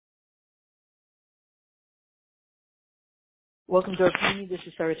Welcome to our community. This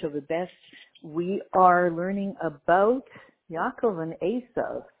is Saratova Best. We are learning about Yaakov and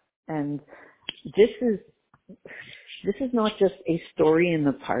Esav, and this is not just a story in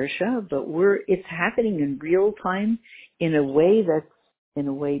the parsha, but it's happening in real time in a way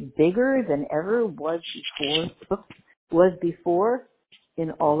bigger than ever was before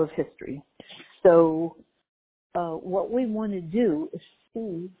in all of history. So what we want to do is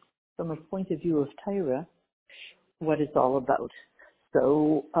see from a point of view of Torah what it's all about.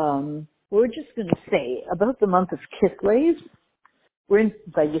 So we're just going to say about the month of Kislev. We're in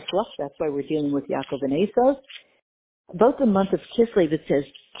Vayishlach, that's why we're dealing with Yaakov and Esav. About the month of Kislev, it says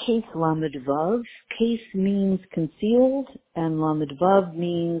Kes Lamed Vav. Kes means concealed, and Lamed Vav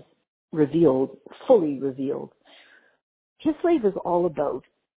means revealed, fully revealed. Kislev is all about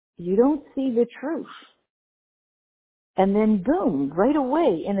you don't see the truth. And then boom, right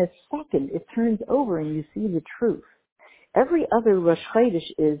away, in a second, it turns over and you see the truth. Every other Rosh Chodesh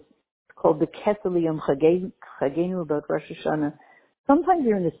is called the Kesel Yom Chagenu, about Rosh Hashanah. Sometimes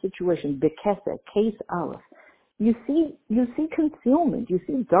you're in a situation, Bekesa, Case Aleph. You see concealment, you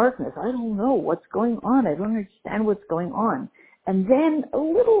see darkness. I don't know what's going on. I don't understand what's going on. And then a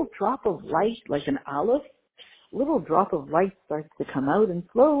little drop of light, like an Aleph, little drop of light starts to come out, and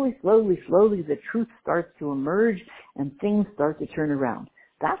slowly, the truth starts to emerge and things start to turn around.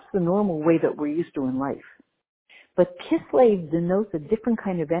 That's the normal way that we're used to in life. But Kislev denotes a different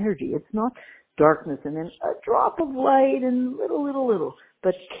kind of energy. It's not darkness and then a drop of light and little.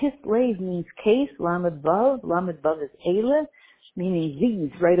 But Kislev means case, Lamed Vav. Lamed Vav is Eile, meaning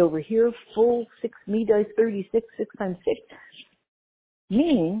these right over here, full 6 midas, 36, 6 times 6.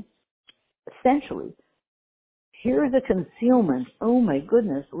 Meaning, essentially, here's a concealment. Oh my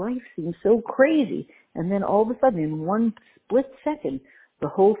goodness, life seems so crazy. And then all of a sudden, in one split second, the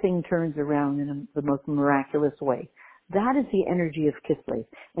whole thing turns around in the most miraculous way. That is the energy of Kislev.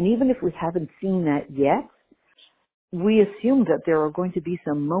 And even if we haven't seen that yet, we assume that there are going to be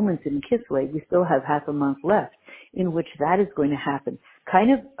some moments in Kislev, we still have half a month left, in which that is going to happen.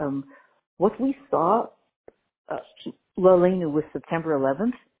 Kind of what we saw, Lalenu, with September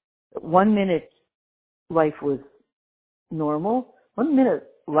 11th. 1 minute life was normal. 1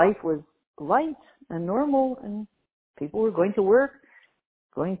 minute life was light and normal, and people were going to work,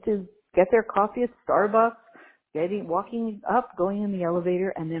 going to get their coffee at Starbucks, walking up, going in the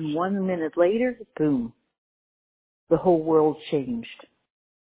elevator, and then 1 minute later, boom, the whole world changed.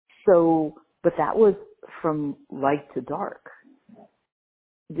 So, but that was from light to dark.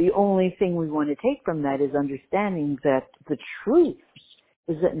 The only thing we want to take from that is understanding that the truth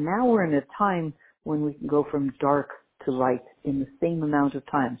is that now we're in a time when we can go from dark to light in the same amount of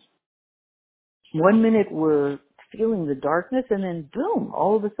time. 1 minute we're feeling the darkness, and then boom,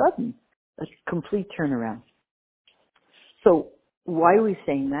 all of a sudden, a complete turnaround. So why are we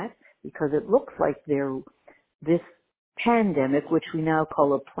saying that? Because it looks like this pandemic, which we now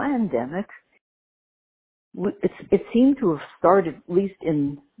call a plandemic, it seemed to have started, at least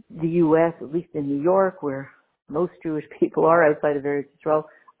in the U.S., at least in New York, where most Jewish people are outside of Eretz Yisrael,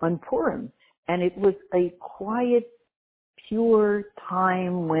 on Purim. And it was a quiet, pure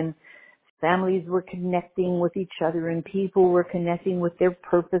time when families were connecting with each other and people were connecting with their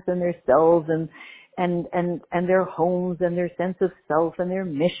purpose and their selves and their homes and their sense of self and their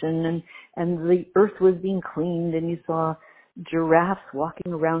mission, and the earth was being cleaned, and you saw giraffes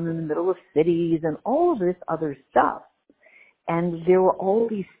walking around in the middle of cities and all of this other stuff. And there were all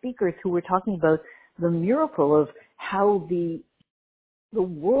these speakers who were talking about the miracle of how the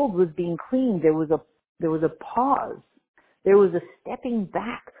world was being cleaned. There was a pause. There was a stepping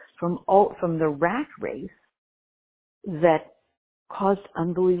back from the rat race that caused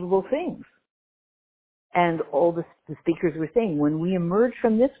unbelievable things. And all the speakers were saying, when we emerge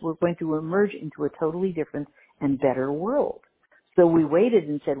from this, we're going to emerge into a totally different and better world. So we waited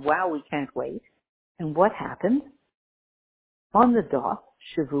and said, wow, we can't wait. And what happened? On the dot,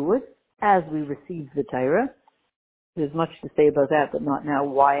 Shavuot, as we received the Torah, there's much to say about that, but not now.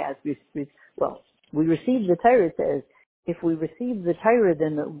 Why? We received the Torah. It says, if we receive the Torah,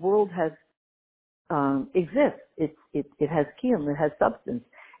 then the world has exists. It has kiyum, it has substance.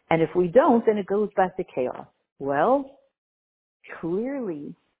 And if we don't, then it goes back to chaos. Well,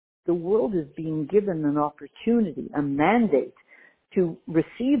 clearly, the world is being given an opportunity, a mandate, to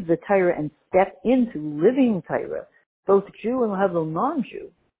receive the Torah and step into living Torah, both Jew and Havil non-Jew,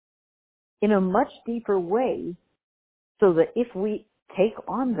 in a much deeper way, so that if we take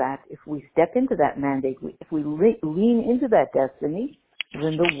on that, if we step into that mandate, if we lean into that destiny,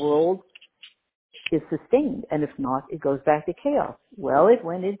 then the world is sustained. And if not, it goes back to chaos. Well, it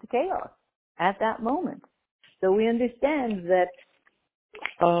went into chaos at that moment. So we understand that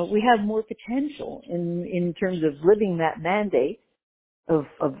we have more potential in terms of living that mandate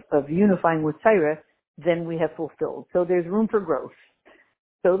of unifying with Torah than we have fulfilled. So there's room for growth.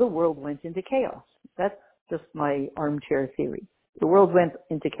 So the world went into chaos. That's just my armchair theory. The world went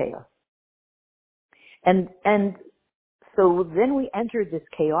into chaos. And so then we entered this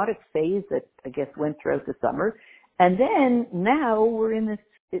chaotic phase that I guess went throughout the summer. And then now we're in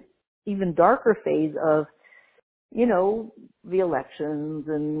this even darker phase of, you know, the elections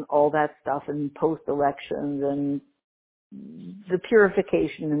and all that stuff and post-elections and the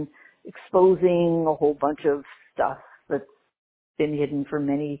purification and exposing a whole bunch of stuff that's been hidden for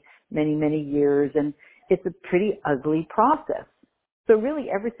many, many, many years. And it's a pretty ugly process. So really,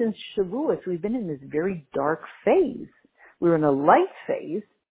 ever since Shavuos, we've been in this very dark phase. We were in a light phase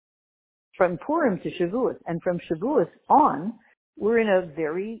from Purim to Shavuos. And from Shavuos on, we're in a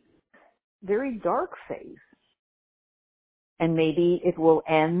very, very dark phase. And maybe it will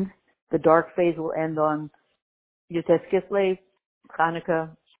end, the dark phase will end on Yutes Kislev, Hanukkah,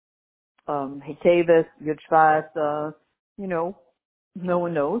 Hetevus, Yud Shvat, you know, no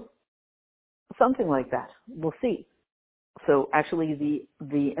one knows. Something like that. We'll see. So actually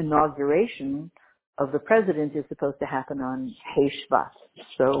the inauguration of the president is supposed to happen on Hei Shvat.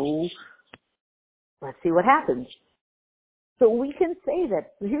 So let's see what happens. So we can say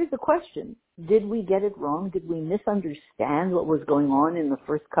that, here's the question. Did we get it wrong? Did we misunderstand what was going on in the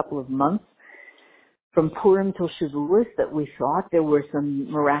first couple of months from Purim till Shavuos, that we thought there were some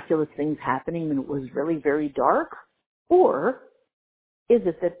miraculous things happening and it was really very dark? Or is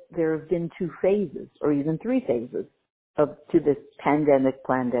it that there have been two phases or even three phases to this pandemic?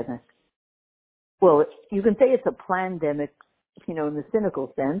 Well, you can say it's a plandemic, you know, in the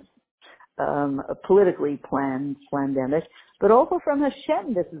cynical sense, a politically planned plandemic, but also from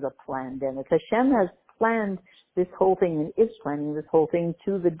Hashem, this is a plandemic. Hashem has planned this whole thing and is planning this whole thing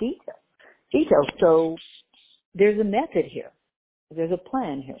to the details. So there's a method here. There's a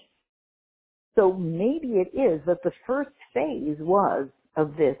plan here. So maybe it is that the first phase was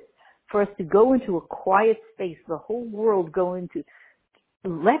of this, for us to go into a quiet space, the whole world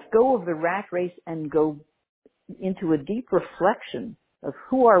let go of the rat race and go into a deep reflection of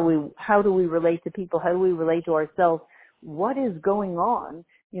who are we, how do we relate to people, how do we relate to ourselves, what is going on,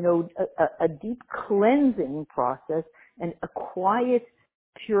 you know, a deep cleansing process and a quiet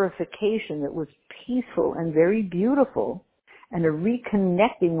purification that was peaceful and very beautiful, and a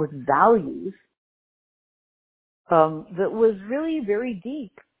reconnecting with values that was really very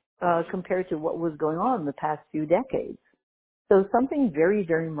deep compared to what was going on in the past few decades. So something very,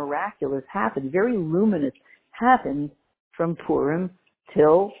 very miraculous happened, very luminous happened from Purim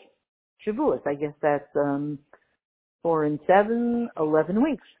till Shavuos. I guess that's 4 and 7, 11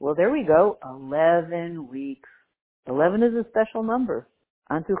 weeks. Well, there we go, 11 weeks. 11 is a special number.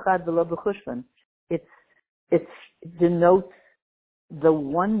 Antu Chad v'lo b'chushvan. It denotes the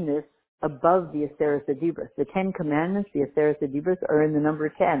oneness above the Aseret HaDibros. The 10 Commandments, the Aseret HaDibros, are in the number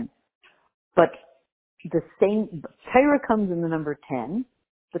 10. But the same, Torah comes in the number 10,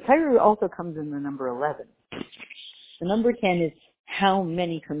 but Torah also comes in the number 11. The number 10 is how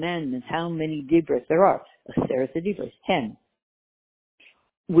many commandments, how many Dibros there are. Aseret HaDibros, 10.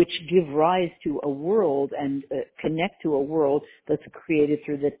 Which give rise to a world and connect to a world that's created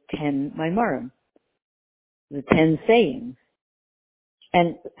through the 10 Maimarim, the 10 sayings.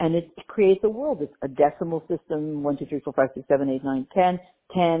 And it creates a world. It's a decimal system, 1, 2, 3, 4, 5, 6, 7, 8, 9, 10,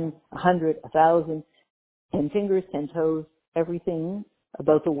 10, 100, 1,000, 10 fingers, 10 toes. Everything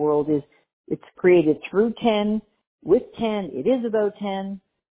about the world it's created through 10, with 10, it is about 10.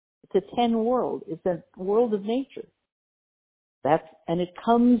 It's a 10 world. It's a world of nature. And it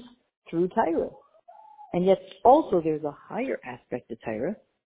comes through Torah. And yet also there's a higher aspect of Torah,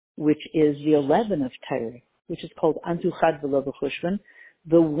 which is the 11 of Torah, which is called Antu Chad v'lo b'chushvan,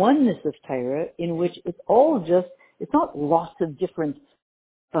 the oneness of Torah, in which it's not lots of different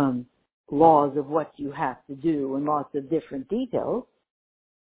laws of what you have to do and lots of different details,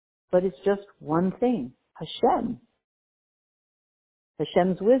 but it's just one thing, Hashem.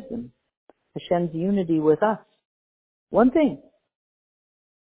 Hashem's wisdom, Hashem's unity with us. One thing.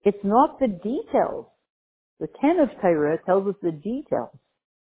 It's not the details. The 10 of Torah tells us the details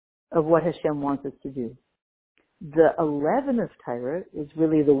of what Hashem wants us to do. The 11 of Torah is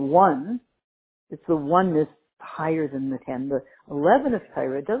really the one. It's the oneness higher than the 10. The 11 of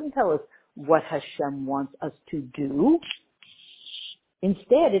Torah doesn't tell us what Hashem wants us to do.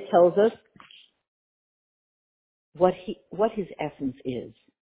 Instead, it tells us what his essence is,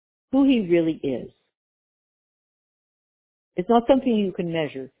 who he really is. It's not something you can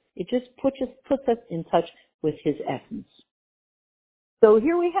measure. It just puts us in touch with his essence. So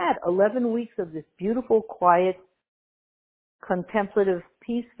here we had 11 weeks of this beautiful, quiet, contemplative,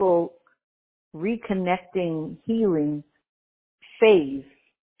 peaceful, reconnecting, healing phase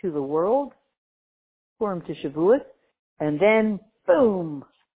to the world, Purim to Shavuot, and then, boom,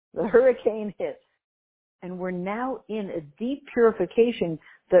 the hurricane hits. And we're now in a deep purification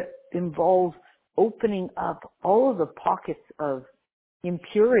that involves opening up all of the pockets of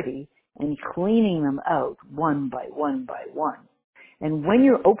impurity and cleaning them out one by one by one. And when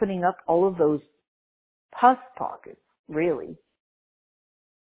you're opening up all of those pus pockets, really,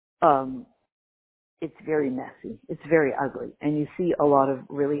 it's very messy. It's very ugly. And you see a lot of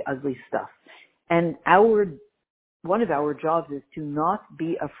really ugly stuff. And one of our jobs is to not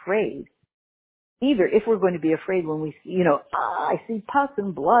be afraid. Either if we're going to be afraid when we see, I see pus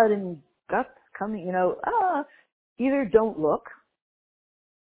and blood and guts coming, either don't look.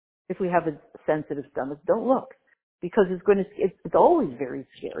 If we have a sensitive stomach, don't look. Because it's always very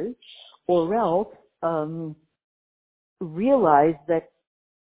scary. Or else, realize that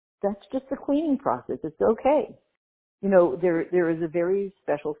that's just a cleaning process. It's okay. There is a very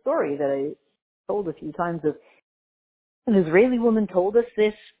special story that I told a few times of an Israeli woman told us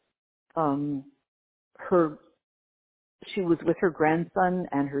this. She was with her grandson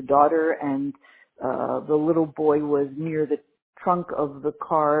and her daughter, and the little boy was near the trunk of the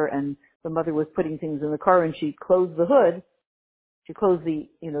car, and the mother was putting things in the car, and she closed the hood. She closed the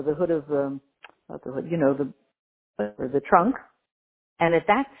hood of not the hood, the trunk. And at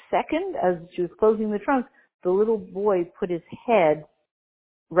that second, as she was closing the trunk, the little boy put his head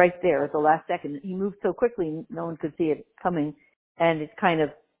right there at the last second. He moved so quickly, no one could see it coming, and it kind of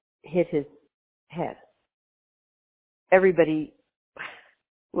hit his head. Everybody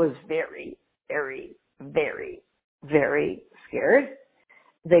was very, very, very, very scared.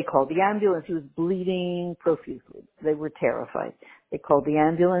 They called the ambulance. He was bleeding profusely. They were terrified. They called the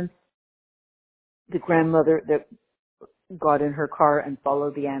ambulance. The grandmother that got in her car and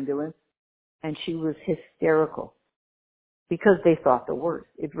followed the ambulance, and she was hysterical because they thought the worst.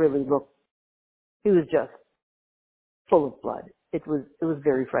 It really looked, he was just full of blood. It was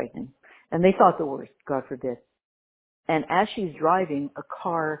very frightening. And they thought the worst, God forbid. And as she's driving, a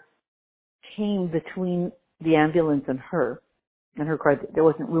car came between the ambulance and her car. There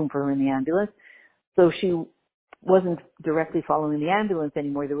wasn't room for her in the ambulance. So she wasn't directly following the ambulance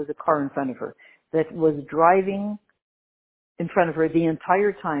anymore. There was a car in front of her that was driving in front of her the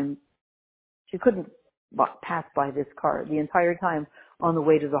entire time. She couldn't pass by this car. The entire time on the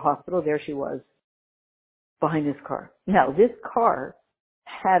way to the hospital, there she was behind this car. Now, this car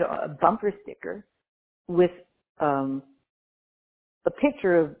had a bumper sticker with a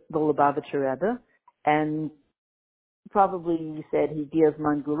picture of the Lubavitcher Rebbe, and probably said, Higiaz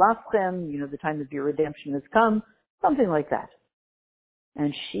man gulaschem, the time of your redemption has come, something like that.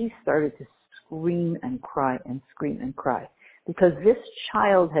 And she started to scream and cry and scream and cry, because this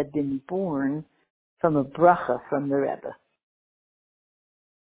child had been born from a bracha from the Rebbe.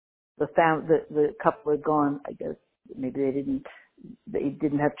 The couple had gone, I guess, maybe they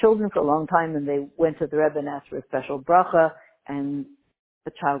didn't have children for a long time, and they went to the Rebbe and asked for a special bracha, and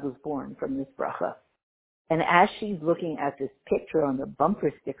the child was born from this bracha. And as she's looking at this picture on the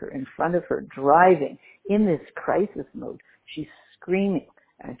bumper sticker in front of her, driving in this crisis mode, she's screaming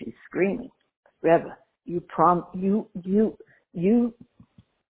and she's screaming, Rebbe, you have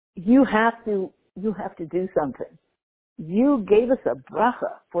to do something. You gave us a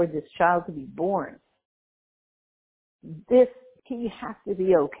bracha for this child to be born. He has to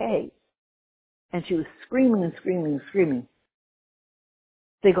be okay. And she was screaming and screaming and screaming.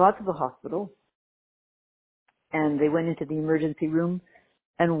 They got to the hospital and they went into the emergency room.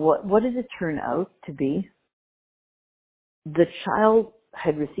 And what did it turn out to be? The child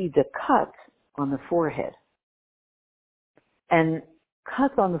had received a cut on the forehead. And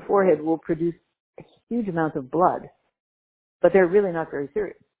cuts on the forehead will produce a huge amount of blood, but they're really not very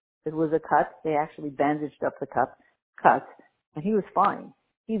serious. It was a cut. They actually bandaged up the cut, and he was fine.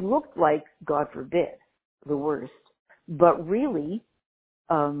 He looked like, God forbid, the worst, but really,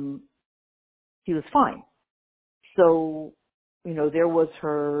 he was fine. So, there was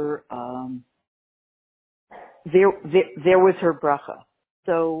her, there was her bracha.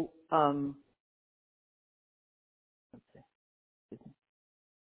 So,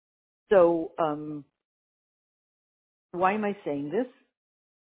 why am I saying this?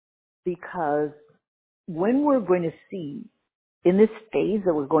 Because when we're going to see in this phase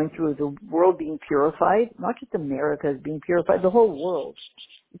that we're going through, the world being purified, not just America is being purified, the whole world,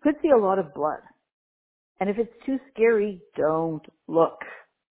 you could see a lot of blood. And if it's too scary, don't look.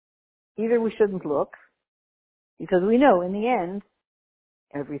 Either we shouldn't look, because we know in the end,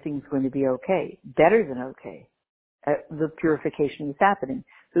 everything's going to be okay, better than okay. The purification is happening.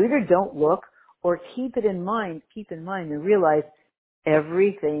 So either don't look or keep in mind and realize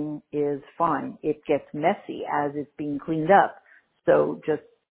everything is fine. It gets messy as it's being cleaned up. So just,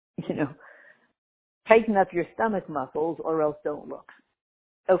 tighten up your stomach muscles or else don't look.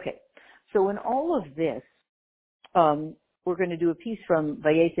 Okay. So in all of this, we're going to do a piece from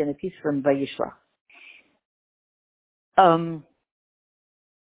Vayetze and a piece from Vayishlach.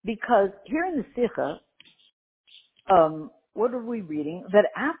 Because here in the Sikha, what are we reading? That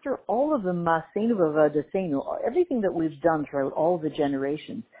after all of the Maseinu V'Avadasenu, everything that we've done throughout all the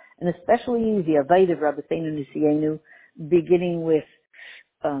generations, and especially the Avodah of Rabbeinu Nisienu, beginning with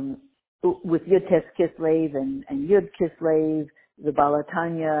Yud Tes Kislev and Yud Kislev, the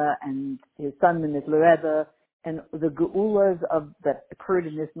Balatanya and his son Minit Lereba, and the Geulas that occurred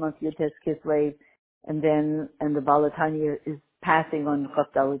in this month, Yud Tes Kislev, and the Balatanya is passing on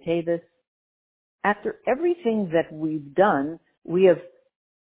Chaf Dalet Teves. After everything that we've done, we have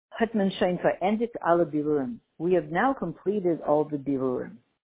Hetman Shein Endik Ala Birurim. We have now completed all the Birurim.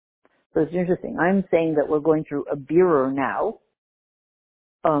 So it's interesting. I'm saying that we're going through a birur now,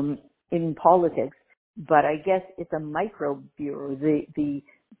 in politics, but I guess it's a micro birur. The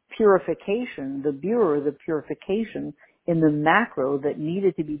purification, the purification in the macro that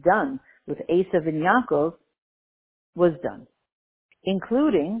needed to be done with Esav and Yaakov was done,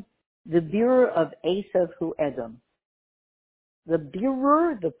 including the birur of Esav who Edom. The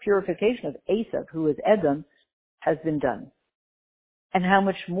birur, the purification of Esav who is Edom, has been done. And how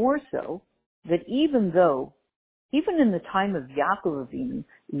much more so that even in the time of Yaakov Avinu,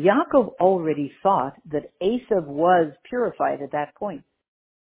 Yaakov already thought that Esav was purified at that point.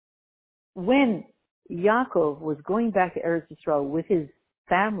 When Yaakov was going back to Eretz Yisrael with his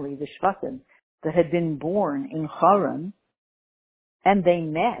family, the Shvatim, that had been born in Haran, and they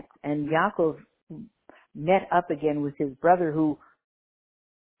met, and Yaakov met up again with his brother who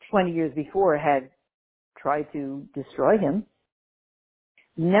 20 years before had tried to destroy him.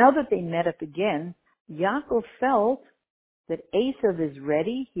 Now that they met up again, Yaakov felt that Esav is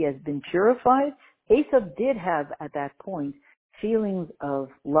ready. He has been purified. Esav did have, at that point, feelings of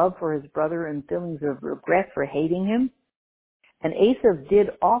love for his brother and feelings of regret for hating him. And Esav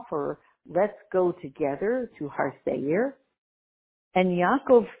did offer, let's go together to Har Seir. And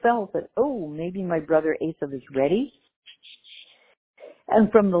Yaakov felt that, maybe my brother Esav is ready.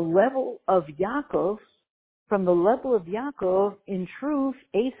 And from the level of Yaakov, in truth,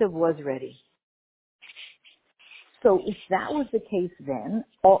 Esav was ready. So if that was the case then,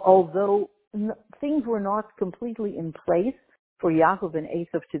 although things were not completely in place for Yaakov and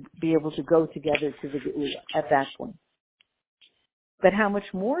Esav to be able to go together to the Geula at that point. But how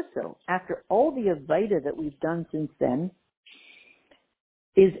much more so, after all the Avodah that we've done since then,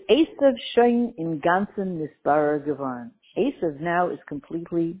 is Esav Shein in Ganzen Nisbar Gavan. Esav now is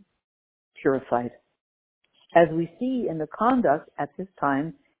completely purified. As we see in the conduct at this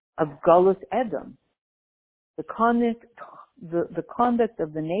time of Galus Edom, the conduct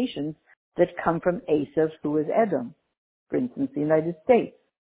of the nations that come from Esav, who is Edom, for instance, the United States.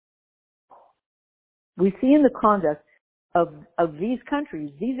 We see in the conduct of these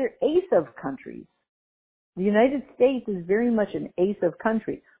countries, these are Esav countries. The United States is very much an Esav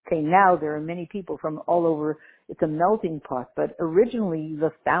country. Okay, now there are many people from all over, it's a melting pot, but originally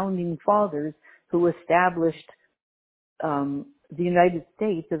the founding fathers who established the United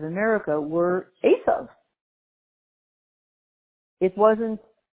States of America were Esav. It wasn't,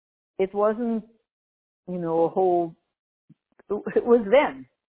 it was them.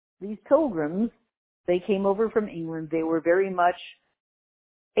 These pilgrims, they came over from England. They were very much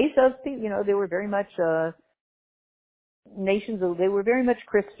Esav, they were very much nations. They were very much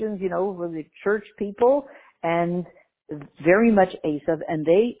Christians, were the church people, and very much Esav. And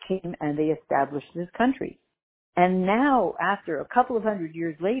they came and they established this country. And now, after a couple of hundred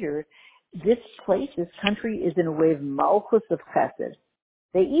years later, this country is in a way of Malchus of Chesed.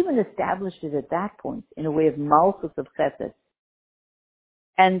 They even established it at that point in a way of Malchus of Chesed.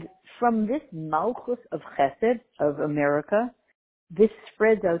 And from this Malchus of Chesed of America, this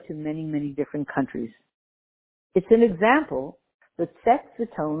spreads out to many, many different countries. It's an example that sets the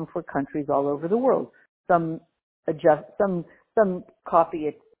tone for countries all over the world. Some adjust, some copy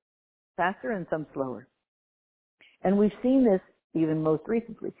it faster and some slower. And we've seen this even most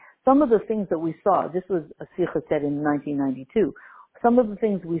recently. Some of the things that we saw, this was a Sikha said in 1992, some of the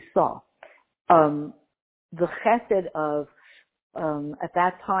things we saw, the chesed of, at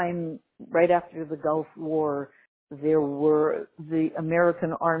that time, right after the Gulf War, The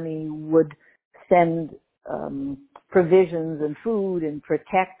American army would send provisions and food and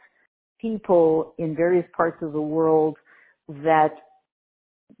protect people in various parts of the world that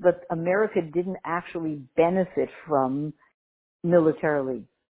America didn't actually benefit from militarily.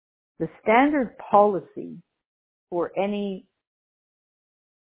 The standard policy for any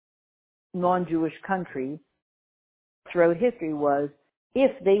non-Jewish country throughout history was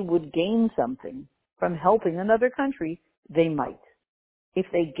if they would gain something from helping another country, they might. If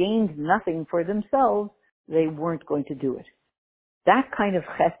they gained nothing for themselves, they weren't going to do it. That kind of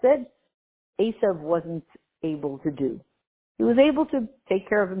chesed, Esav wasn't able to do. He was able to take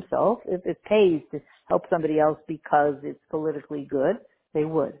care of himself. If it pays to help somebody else because it's politically good, they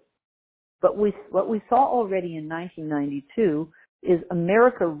would. But what we saw already in 1992 is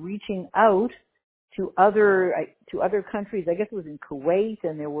America reaching out to other countries. I guess it was in Kuwait,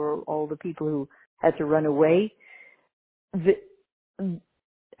 and there were all the people who had to run away.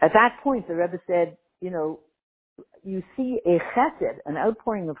 At that point, the Rebbe said, you see a chesed, an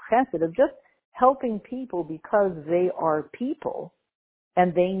outpouring of chesed, of just helping people because they are people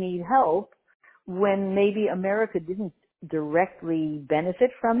and they need help, when maybe America didn't directly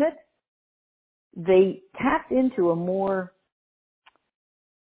benefit from it. They tapped into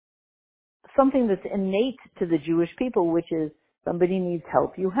something that's innate to the Jewish people, which is somebody needs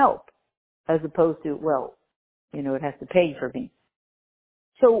help, you help, as opposed to, it has to pay for me.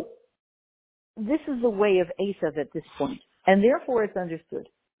 So this is the way of Esav at this point. And therefore it's understood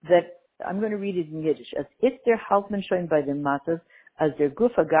that, I'm going to read it in Yiddish, as if der Hauptmann schon bei den Matas, as der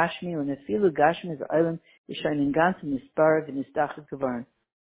Guf Gashmi und Efilu Gashmi is Eilam, is schon in ganzen Nispar and Nistachas geworden.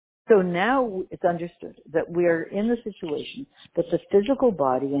 So now it's understood that we are in the situation that the physical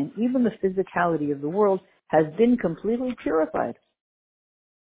body and even the physicality of the world has been completely purified.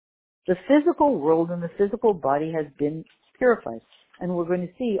 The physical world and the physical body has been purified. And we're going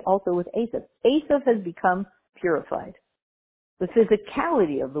to see also with Esav. Esav has become purified. The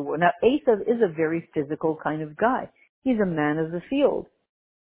physicality of the world. Now, Esav is a very physical kind of guy. He's a man of the field.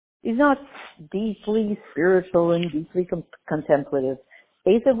 He's not deeply spiritual and deeply contemplative.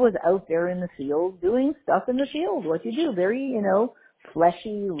 Esav was out there in the field doing stuff in the field. What you do, very,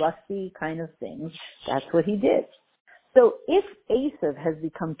 fleshy, lusty kind of things. That's what he did. So if Esav has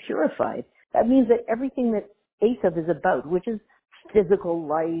become purified, that means that everything that Esav is about, which is physical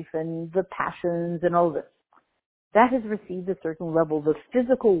life and the passions and all this, that has received a certain level. The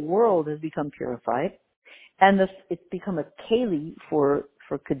physical world has become purified, and it's become a keli for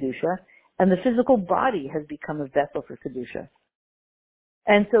Kedusha, and the physical body has become a vessel for Kedusha.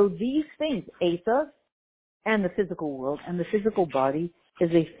 And so these things, Esav and the physical world and the physical body,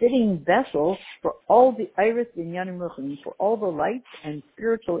 is a fitting vessel for all the iris inyanim ruchim, for all the lights and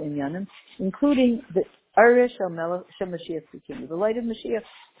spiritual inyanim, including the iris shel Mashiach Tzidkenu, the light of Mashiach,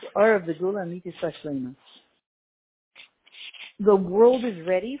 the air of the Gula and Mitzvah Shlema. The world is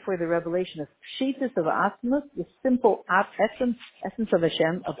ready for the revelation of Pshitus of Atmos, the simple essence of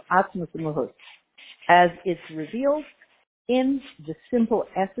Hashem, of Atmos and Mahut, as it's revealed in the simple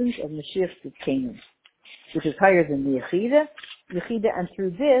essence of Mashiach Tzidkenu, which is higher than the Yechida, and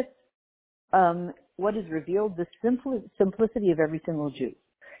through this, what is revealed? The simplicity of every single Jew.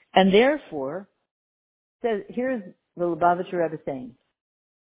 And therefore, here's the Lubavitcher Rebbe saying,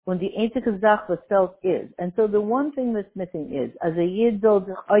 when the einzige Sache was felt is, and so the one thing that's missing is, as a Yid soll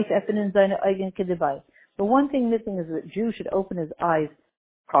sich öffnen in seine Augen kedevai. The one thing missing is that Jew should open his eyes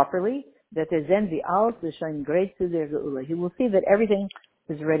properly, that then the alles will shine great to their Geula. He will see that everything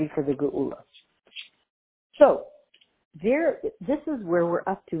is ready for the Geula. So, this is where we're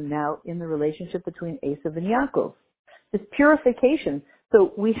up to now in the relationship between Esav and Yaakov. This purification.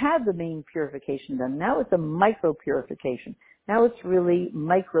 So we had the main purification done. Now it's a micro purification. Now it's really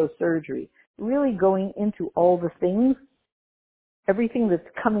microsurgery. Really going into all the things, everything that's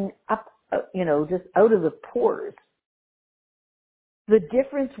coming up, just out of the pores. The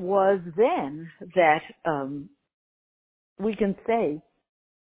difference was then that we can say,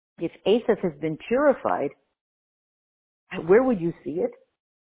 if Esav has been purified, where would you see it?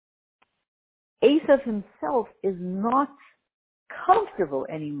 Esav himself is not comfortable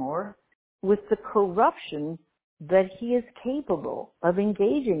anymore with the corruption that he is capable of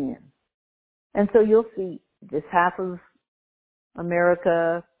engaging in. And so you'll see this half of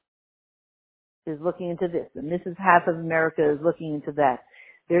America is looking into this, and this is half of America is looking into that.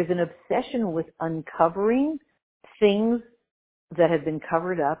 There's an obsession with uncovering things that have been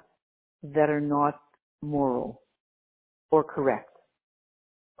covered up that are not moral or correct.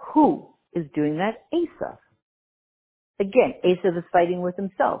 Who is doing that? Esav. Again, Esav is fighting with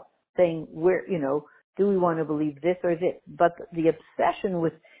himself, saying, Do we want to believe this or this? But the obsession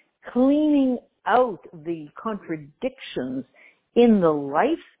with cleaning out the contradictions in the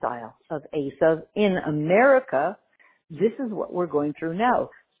lifestyle of Esav in America, this is what we're going through now.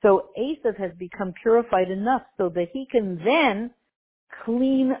 So Esav has become purified enough so that he can then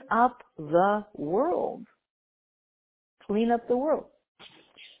clean up the world. Clean up the world.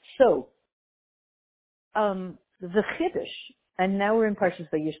 So, the Chiddush, and now we're in Parshas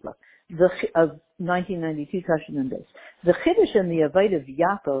Vayishlach, of 1992 Tashon Beis. The Chiddush and the Avodah of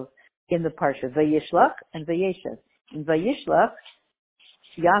Yaakov in the Parsha, Vayishlach and Vayeshev. In Vayishlach,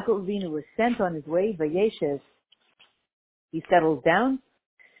 Yaakov Avinu was sent on his way. Vayeshev, he settles down.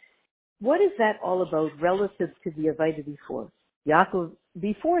 What is that all about relative to the Avodah before?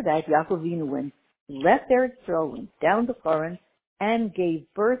 Before that, Yaakov Avinu left Eretz Yisrael, went down to Haran, and gave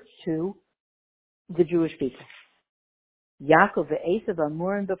birth to the Jewish people. Yaakov ve'Esav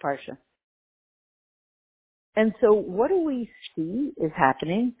Amurim b'Parsha. And so what do we see is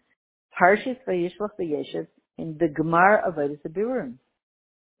happening? Parshas Vayishlach Vayeshev in the Gemara of Avodas HaBirurim.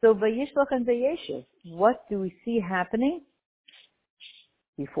 So Vayishlach and Vayeshev, what do we see happening?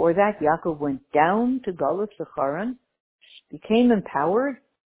 Before that, Yaakov went down to Galus to Haran, became empowered,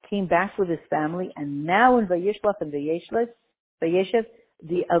 came back with his family, and now in Vayishlach and Vayeshev,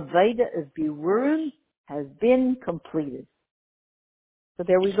 the Avodah of Birurim has been completed. So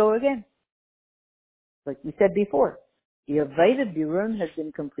there we go again. Like we said before, the Avodah of Birurim has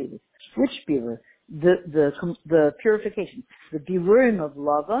been completed. Which Birur? The purification. The Birurim of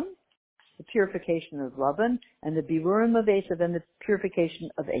Lavan, the purification of Lavan, and the Birurim of Esav, and the purification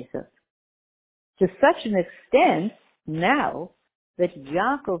of Esav. To such an extent now that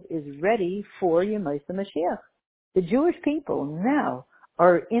Yaakov is ready for Yemais HaMashiach. The Jewish people now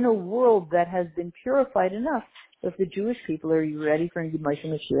are in a world that has been purified enough that the Jewish people are ready for Yemais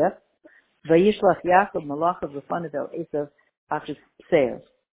HaMashiach. Vayishlach Yaakov Malachav L'fanav El Esav Achis Seir.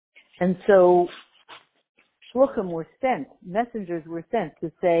 And so Shluchim were sent, messengers were sent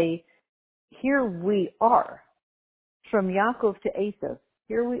to say, here we are, from Yaakov to Esav,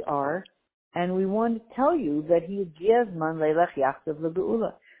 here we are, and we want to tell you that he gives man leilech Yaakov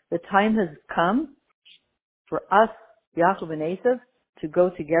legeula. The time has come for us, Yaakov and Esav, to go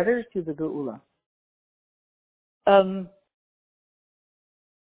together to the geula.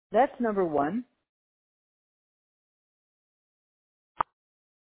 That's number one.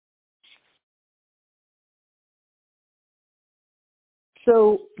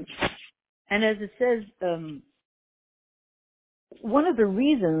 So, and as it says, one of the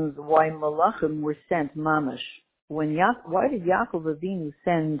reasons why Malachim were sent mamash, why did Yaakov Avinu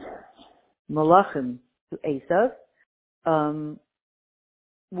send Malachim to Esav?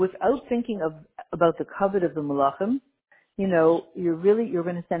 Without thinking about the covet of the Malachim, you're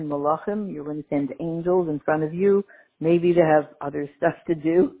going to send Malachim, you're going to send angels in front of you, maybe they have other stuff to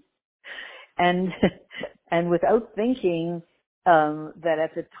do, and without thinking that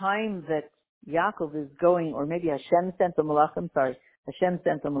at the time that Yaakov is going, or maybe Hashem sent the Malachim,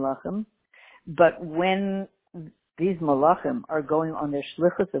 but when these Malachim are going on their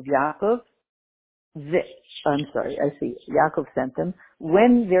shlichus of Yaakov, Yaakov sent them.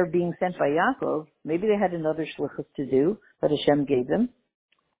 When they're being sent by Yaakov, maybe they had another shlichus to do that Hashem gave them,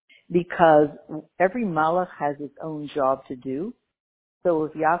 because every malach has its own job to do. So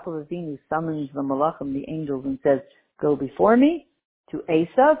if Yaakov Avinu summons the malachim, the angels, and says, go before me to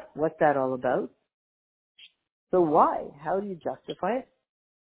Esav, what's that all about? So why? How do you justify it?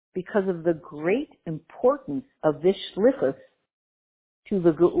 Because of the great importance of this shlichus to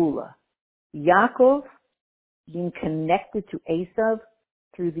the geula. Yaakov being connected to Esav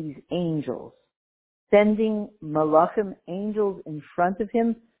through these angels, sending malachim, angels in front of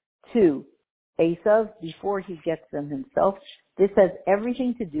him to Esav before he gets them himself. This has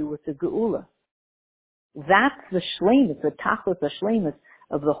everything to do with the geula. That's the shleimus, the tachlis, the shleimus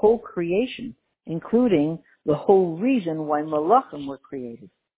of the whole creation, including the whole reason why malachim were created.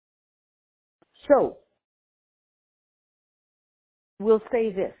 So, we'll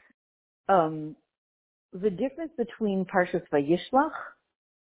say this. The difference between Parshas Vayishlach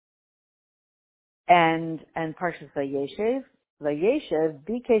and Parshas Vayeshev,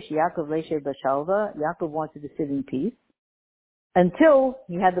 Bikesh Yaakov Leshev Bashalva, Yaakov wanted to sit in peace until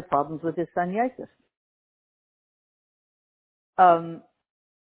he had the problems with his son Yosef. Yaakov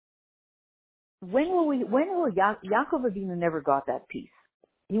Avinu never got that peace.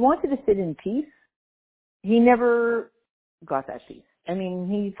 He wanted to sit in peace. He never got that peace. I mean,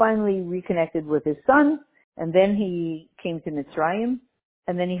 he finally reconnected with his son, and then he came to Mitzrayim,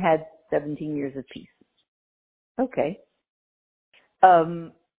 and then he had 17 years of peace. Okay.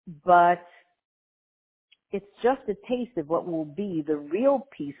 But it's just a taste of what will be the real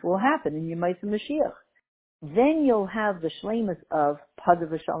peace will happen in Yemais Mashiach. Then you'll have the shleimus of Pada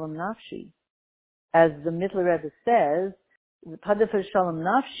v'Shalom Nafshi. As the Mittler Rebbe says, Pada v'Shalom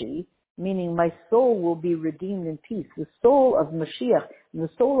Nafshi, meaning my soul will be redeemed in peace. The soul of Mashiach and the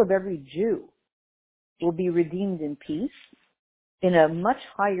soul of every Jew will be redeemed in peace in a much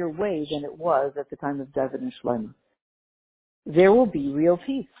higher way than it was at the time of David and Shlomo. There will be real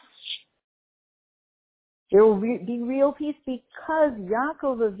peace. There will be real peace because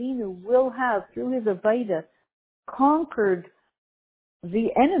Yaakov Avinu will have, through his Avaida, conquered the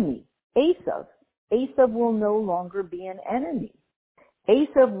enemy, Esav. Esav will no longer be an enemy.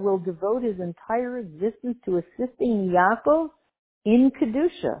 Esav will devote his entire existence to assisting Yaakov in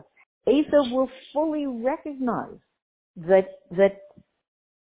Kedusha. Esav will fully recognize that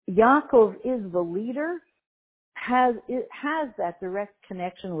Yaakov is the leader, has that direct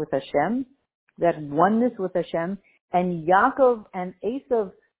connection with Hashem, that oneness with Hashem, and Yaakov and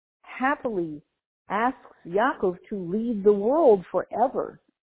Esav happily asks Yaakov to lead the world forever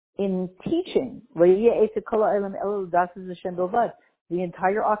in teaching. The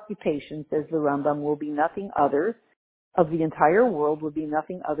entire occupation, says the Rambam, will be nothing other, of the entire world will be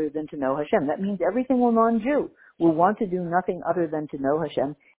nothing other than to know Hashem. That means every single non-Jew will want to do nothing other than to know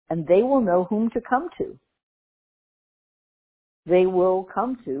Hashem, and they will know whom to come to. They will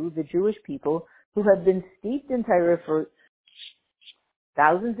come to the Jewish people who have been steeped in Torah for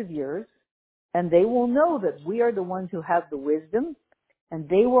thousands of years, and they will know that we are the ones who have the wisdom, and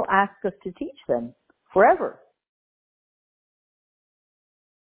they will ask us to teach them forever.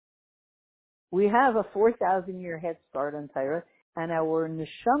 We have a 4,000-year head start on Torah, and our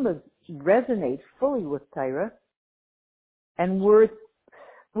neshamas resonate fully with Torah, and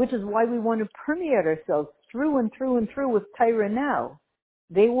which is why we want to permeate ourselves through and through and through with Torah now.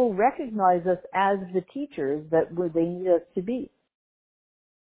 They will recognize us as the teachers that they need us to be.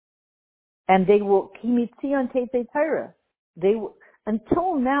 And they will, kimitzion tetzei Torah. They will,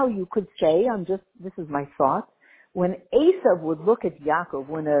 until now you could say, this is my thought, when Esav would look at Yaakov,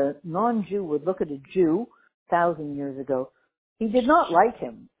 when a non-Jew would look at a Jew 1,000 years ago, he did not like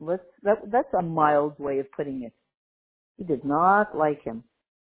him. That's a mild way of putting it. He did not like him.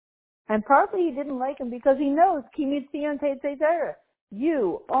 And partly he didn't like him because he knows, kimitzion tetzei Torah.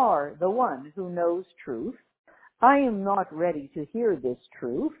 You are the one who knows truth. I am not ready to hear this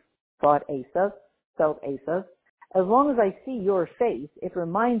truth, felt Esav. As long as I see your face, it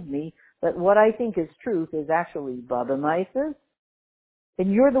reminds me that what I think is truth is actually Baba Mises,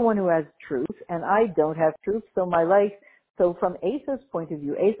 and you're the one who has truth, and I don't have truth, so from Esav's point of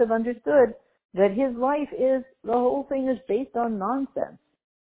view, Esav understood that his life the whole thing is based on nonsense.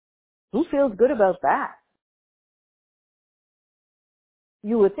 Who feels good about that?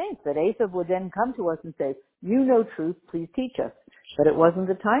 You would think that Esav would then come to us and say, you know truth, please teach us. But it wasn't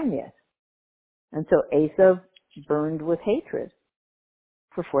the time yet. And so Esav burned with hatred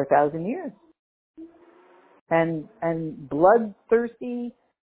for 4,000 years. And bloodthirsty,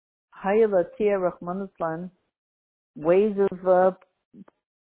 hayalatia Rahmanuslan, ways of,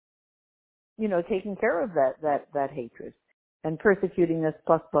 taking care of that hatred and persecuting us,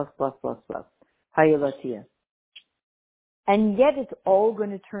 plus. Hayalatia. And yet it's all going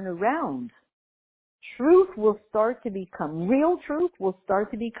to turn around. Real truth will start to become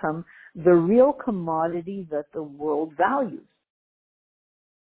the real commodity that the world values.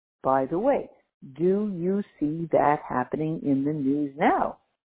 By the way, do you see that happening in the news now?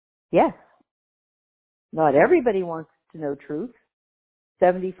 Yes. Not everybody wants to know truth.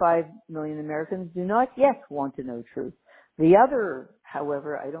 75 million Americans do not yet want to know truth. The other,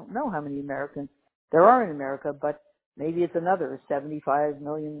 however, I don't know how many Americans there are in America, but maybe it's another 75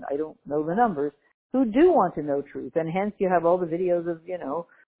 million, I don't know the numbers, who do want to know truth. And hence you have all the videos of,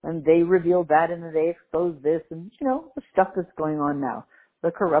 and they revealed that and they exposed this and, the stuff that's going on now.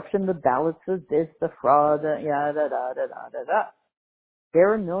 The corruption, the ballots of this, the fraud, da.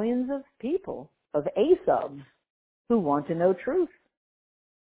 There are millions of people, of Asabs, who want to know truth.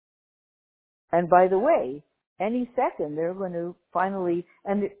 And by the way, any second they're going to finally,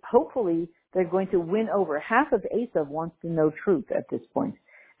 and hopefully they're going to win over. Half of Esav wants to know truth at this point.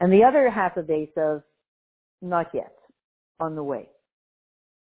 And the other half of Esav, not yet, on the way.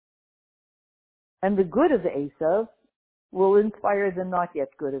 And the good of Esav will inspire the not yet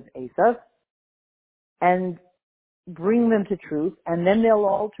good of Esav and bring them to truth. And then they'll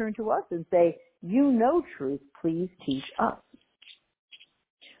all turn to us and say, you know truth, please teach us.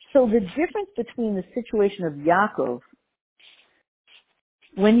 So the difference between the situation of Yaakov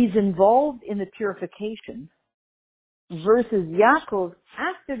when he's involved in the purification versus Yaakov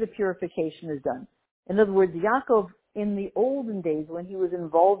after the purification is done. In other words, Yaakov, in the olden days, when he was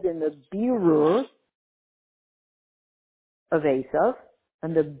involved in the birur of Esav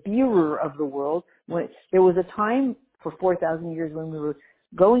and the birur of the world, when there was a time for 4,000 years when we were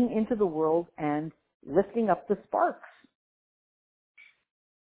going into the world and lifting up the sparks.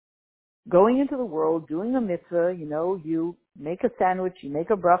 Going into the world, doing a mitzvah, you make a sandwich, you make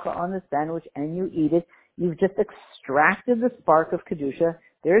a bracha on the sandwich, and you eat it. You've just extracted the spark of Kedusha.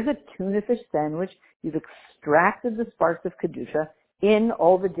 There's a tuna fish sandwich. You've extracted the sparks of Kedusha in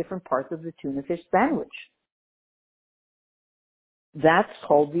all the different parts of the tuna fish sandwich. That's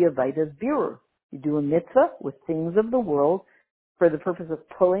called the Avaida Birur. You do a mitzvah with things of the world for the purpose of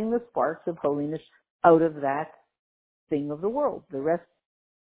pulling the sparks of holiness out of that thing of the world. The rest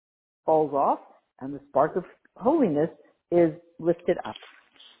falls off, and the spark of holiness is lifted up.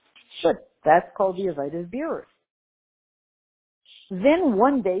 Good. That's called the Avaida Birur. Then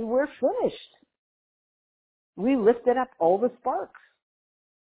one day we're finished. We lifted up all the sparks.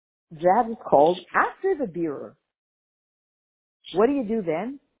 That is called after the Birur. What do you do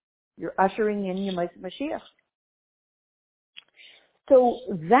then? You're ushering in Yemais Mashiach. So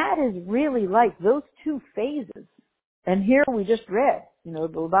that is really like those two phases. And here we just read, the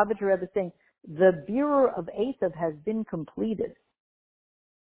Lubavitcher Rebbe saying, the Birur of Esav has been completed.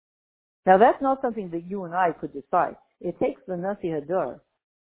 Now that's not something that you and I could decide. It takes the Nasi Hadar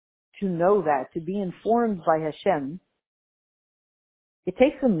to know that, to be informed by Hashem. It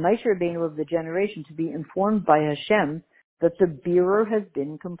takes the Moshe Rabbeinu of the generation to be informed by Hashem that the Birur has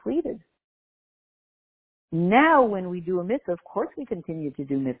been completed. Now when we do a mitzvah, of course we continue to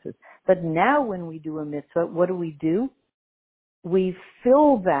do mitzvahs, but now when we do a mitzvah, what do? We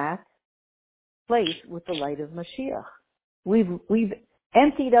fill that place with the light of Mashiach. We've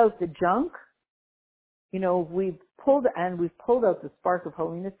emptied out the junk, we've pulled out the spark of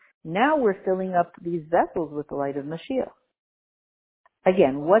holiness. Now we're filling up these vessels with the light of Mashiach.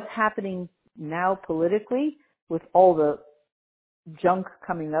 Again, what's happening now politically with all the junk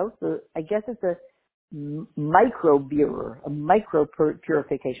coming out? I guess it's a micro birur, a micro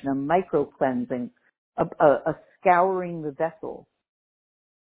purification, a micro cleansing, a scouring the vessel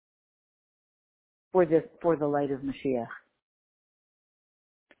for the light of Mashiach.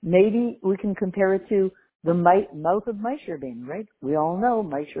 Maybe we can compare it to the mouth of Moshe Rabbeinu, right? We all know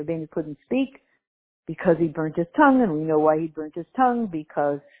Moshe Rabbeinu couldn't speak because he burnt his tongue, and we know why he burnt his tongue,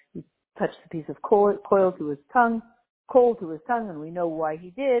 because he touched a piece of coal to his tongue, and we know why he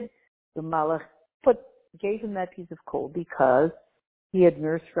did. The Malach gave him that piece of coal because he had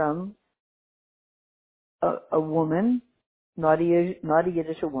nursed from a woman, not a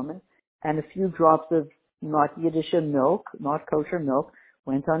Yiddish woman, and a few drops of not Yiddish milk, not kosher milk,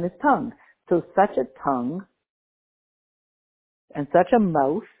 went on his tongue. So such a tongue and such a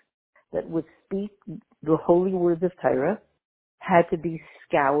mouth that would speak the holy words of Torah had to be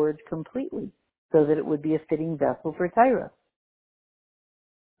scoured completely so that it would be a fitting vessel for Torah.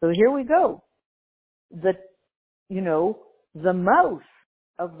 So here we go. The mouth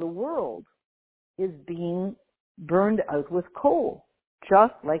of the world is being burned out with coal,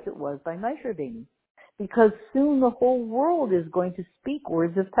 just like it was by Moshe Rabbeinu. Because soon the whole world is going to speak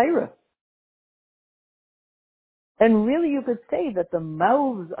words of Torah. And really you could say that the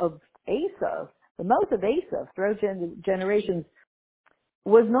mouth of Esav throughout generations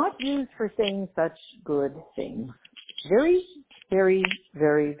was not used for saying such good things. Very, very,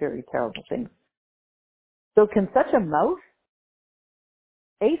 very, very terrible things. So can such a mouth,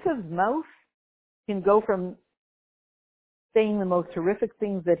 Esav's mouth, can go from saying the most horrific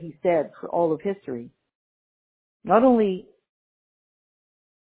things that he said for all of history, not only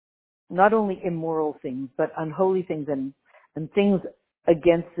immoral things, but unholy things and things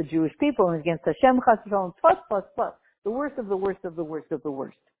against the Jewish people and against Hashem, chas v'shalom, plus, the worst of the worst of the worst of the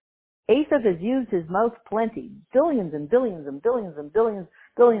worst. Esav has used his mouth plenty, billions and billions and billions and billions,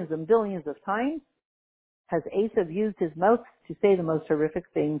 billions and billions of times, has Esav used his mouth to say the most horrific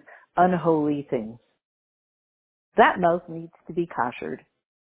things, unholy things. That mouth needs to be kashered.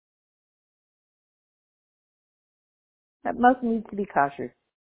 That mouth needs to be kashered.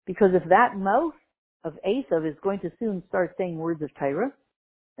 Because if that mouth of Esav is going to soon start saying words of Torah,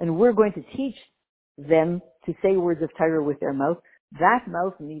 and we're going to teach them to say words of Torah with their mouth, that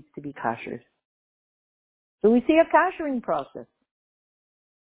mouth needs to be kashered. So we see a kashering process.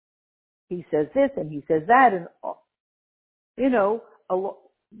 He says this and he says that, and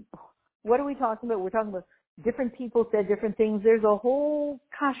what are we talking about? We're talking about different people said different things. There's a whole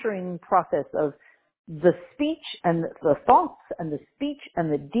kashering process of the speech and the thoughts and the speech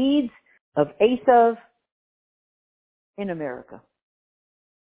and the deeds of Esav in America.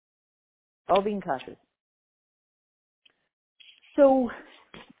 all being kashas. So,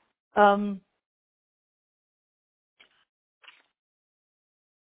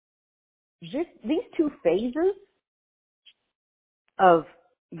 these two phases of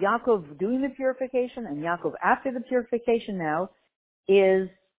Yaakov doing the purification and Yaakov after the purification now is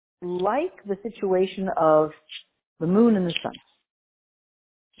like the situation of the moon and the sun.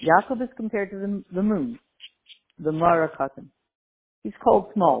 Yaakov is compared to the moon, the Mara Katan. He's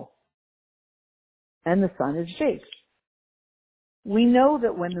called small, and the sun is big. We know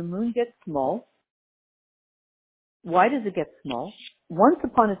that when the moon gets small, why does it get small? Once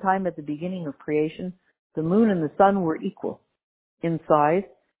upon a time at the beginning of creation, the moon and the sun were equal in size,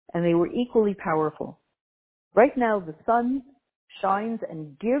 and they were equally powerful. Right now, the sun shines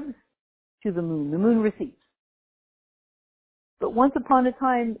and gives to the moon. The moon receives. But once upon a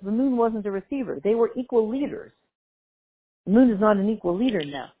time, the moon wasn't a receiver. They were equal leaders. The moon is not an equal leader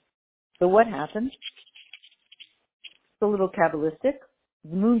now. So what happened? It's a little Kabbalistic.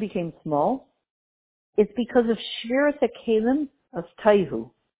 The moon became small. It's because of Shviras HaKelim of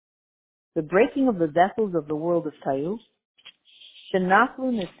Taihu, the breaking of the vessels of the world of Taihu.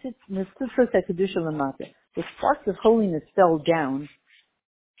 Shenachlu Nitzutros HaKedusha Lamata. The sparks of holiness fell down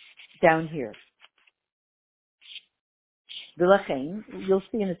here. V'lachein, you'll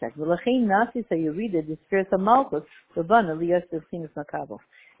see in a second. V'lachein nasi sayurida dispersed Malchus v'bana liyas v'chinas makabel.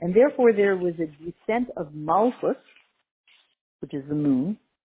 And therefore there was a descent of Malchus, which is the moon,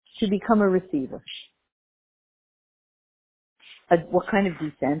 to become a receiver. What kind of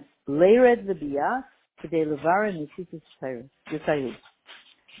descent? Leired v'biyah k'dei levara nesitus t'ayru.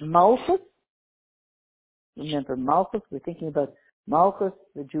 Malchus, remember Malchus, we're thinking about Malchus,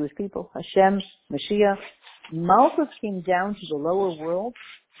 the Jewish people, Hashem, Mashiach. Malchus came down to the lower world,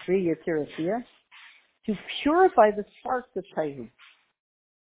 Sri Yetzirah, to purify the sparks of Taihu.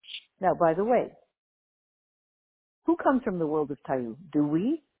 Now, by the way, who comes from the world of Taihu? Do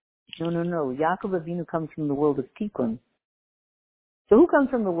we? No. Yaakov Avinu comes from the world of Tikkun. So who comes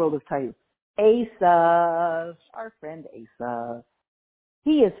from the world of Taihu? Esav, our friend Esav.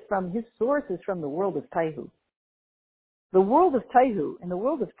 He is from, his source is from the world of Taihu. The world of Taihu, in the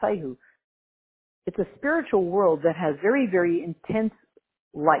world of Taihu, it's a spiritual world that has very, very intense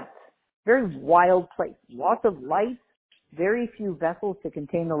lights. Very wild place. Lots of lights, very few vessels to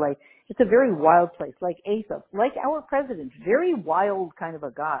contain the light. It's a very wild place, like Esav, like our president. Very wild kind of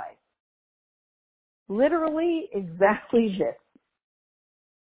a guy. Literally exactly this.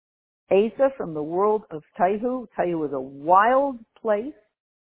 Esav from the world of Taihu. Taihu is a wild place.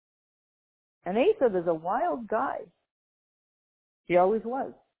 And Esav is a wild guy. He always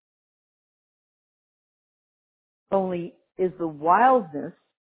was. Only is the wildness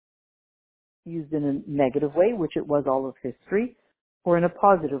used in a negative way, which it was all of history, or in a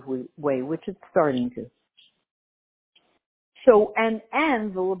positive way, which it's starting to. So, and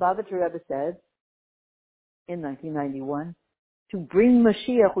the Lubavitcher Rebbe said in 1991, to bring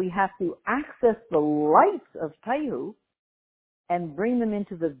Mashiach, we have to access the lights of Taihu and bring them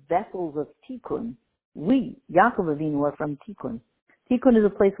into the vessels of Tikkun. We, Yaakov Avinu, are from Tikkun. Tikkun is a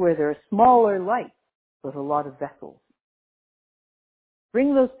place where there are smaller lights with a lot of vessels.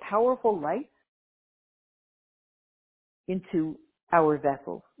 Bring those powerful lights into our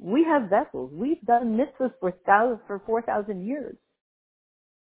vessels. We have vessels. We've done mitzvahs for 4,000 years.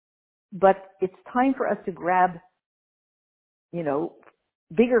 But it's time for us to grab,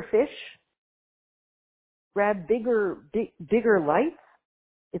 bigger fish, grab bigger lights.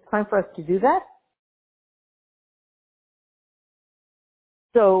 It's time for us to do that.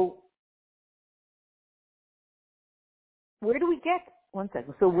 So, where do we get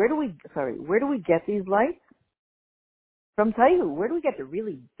these lights? From Taihu. Where do we get the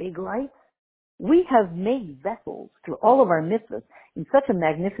really big lights? We have made vessels through all of our mitzvahs in such a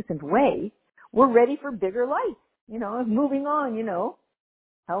magnificent way, we're ready for bigger lights. Moving on,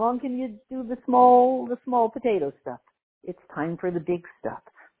 How long can you do the small potato stuff? It's time for the big stuff.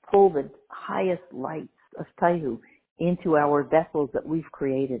 Pull the highest lights of Taihu into our vessels that we've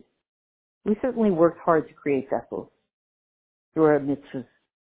created. We certainly worked hard to create vessels through our mitzvahs.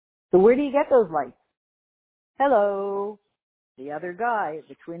 So where do you get those lights? Hello, the other guy,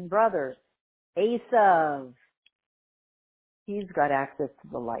 the twin brother, Esav. He's got access to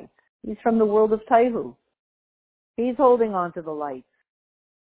the lights. He's from the world of Taihu. He's holding on to the lights.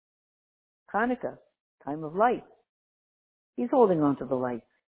 Hanukkah, time of light. He's holding on to the lights.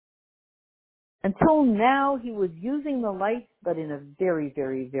 Until now, he was using the lights, but in a very,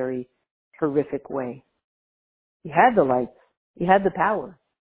 very, very horrific way. He had the lights. He had the power.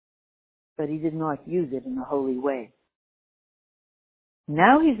 But he did not use it in a holy way.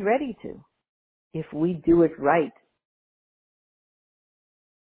 Now he's ready to. if we do it right,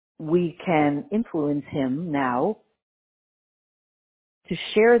 we can influence him now to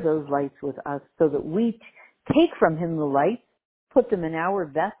share those lights with us so that we take from him the lights, put them in our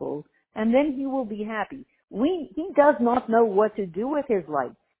vessels, and then he will be happy. He does not know what to do with his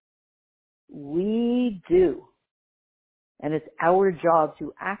lights. We do. And it's our job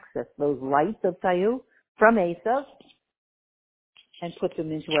to access those lights of Tayu from Esav and put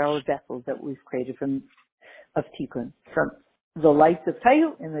them into our vessels that we've created of Tikkun, from the lights of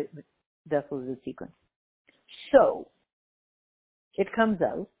Tayu and the vessels of Tikkun. So, it comes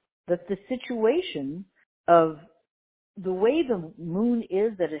out that the situation of the way the moon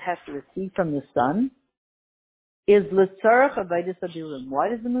is that it has to receive from the sun is l'tzarach avodas habirum. Why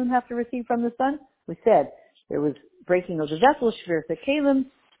does the moon have to receive from the sun? We said there was breaking of the vessel, shviras hakelim,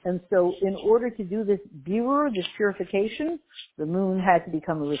 and so in order to do this birur, this purification, the moon had to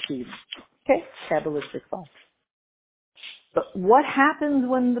become a receiver. Okay, Kabbalistic thought. But what happens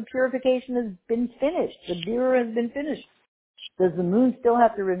when the purification has been finished? The birur has been finished. Does the moon still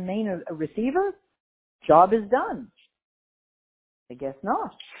have to remain a receiver? Job is done. I guess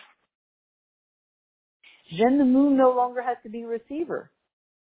not. Then the moon no longer has to be a receiver.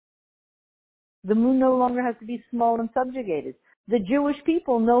 The moon no longer has to be small and subjugated. The Jewish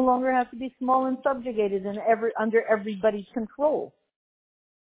people no longer have to be small and subjugated and under everybody's control.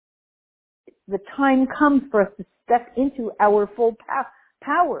 The time comes for us to step into our full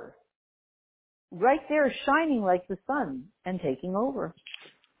power. Right there, shining like the sun and taking over.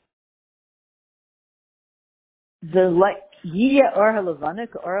 The light, Yiya or Halavana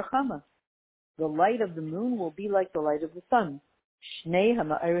or Chama. The light of the moon will be like the light of the sun. Shnei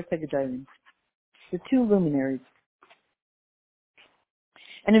Hama'aret HaGedalim. The two luminaries.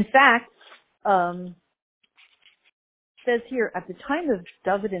 And in fact, says here, at the time of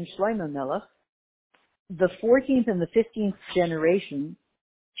David and Shlomo Melech, the 14th and the 15th generation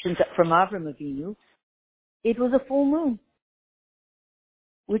from Avram Avinu, it was a full moon,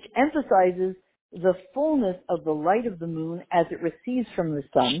 which emphasizes the fullness of the light of the moon as it receives from the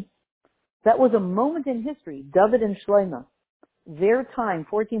sun. That was a moment in history, David and Shlomo, their time,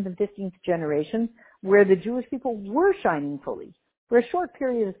 14th and 15th generation, where the Jewish people were shining fully for a short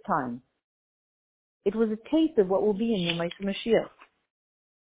period of time. It was a taste of what will be in Yom Mashiach.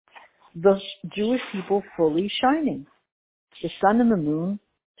 The Jewish people fully shining. The sun and the moon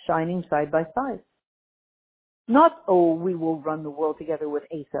shining side by side. Not, oh, we will run the world together with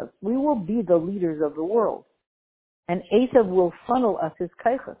Esav. We will be the leaders of the world. And Esav will funnel us his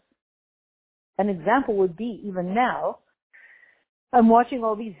kaichas. An example would be, even now, I'm watching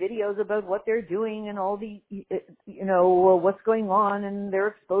all these videos about what they're doing and all the, what's going on, and they're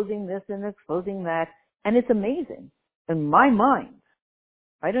exposing this and exposing that. And it's amazing. In my mind,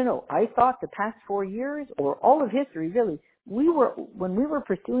 I don't know, I thought the past 4 years, or all of history really, when we were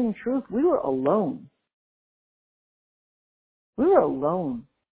pursuing truth, we were alone. We were alone.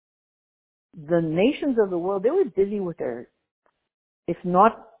 The nations of the world, they were busy with their, if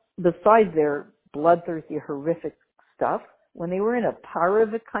not besides their bloodthirsty, horrific stuff, when they were in a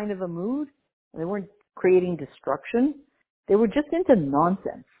paravik kind of a mood, they weren't creating destruction, they were just into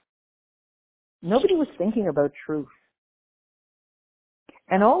nonsense. Nobody was thinking about truth.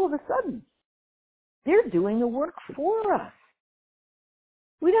 And all of a sudden, they're doing the work for us.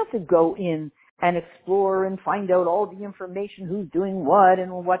 We don't have to go in and explore and find out all the information, who's doing what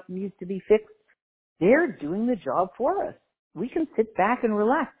and what needs to be fixed. They're doing the job for us. We can sit back and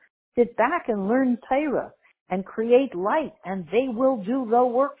relax, sit back and learn Torah and create light, and they will do the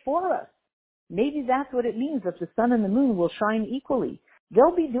work for us. Maybe that's what it means, that the sun and the moon will shine equally.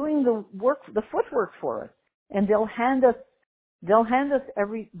 They'll be doing the work, the footwork for us, and they'll hand us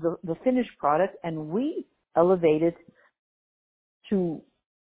the finished product, and we elevate it to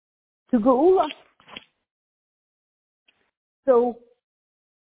Geula. So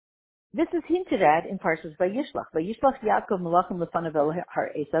this is hinted at in Parshas Vayishlach. Vayishlach Yaakov Malachim Lefanav El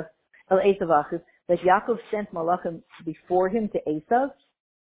Esav Achis, that Yaakov sent Malachim before him to Esav.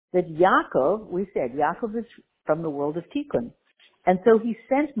 That Yaakov, we said, Yaakov is from the world of Tikkun. And so he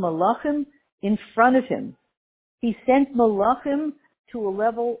sent Malachim in front of him. He sent Malachim to a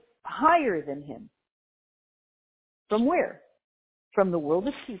level higher than him. From where? From the world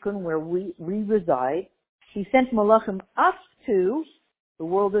of Tikkun, where we reside. He sent Malachim up to the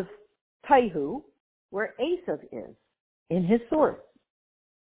world of Taihu, where Esav is, in his source.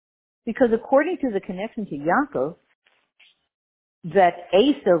 Because according to the connection to Yaakov, that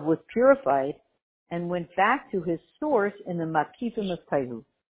Esav was purified and went back to his source in the Makifim of Taihu.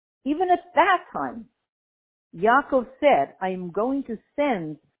 Even at that time, Yaakov said, I am going to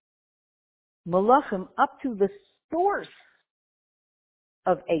send Malachim up to the source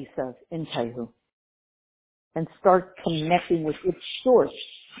of Esav in Taihu and start connecting with its source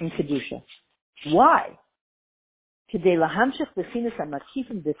in Kedusha. Why? Kedei lahamshich b'chinas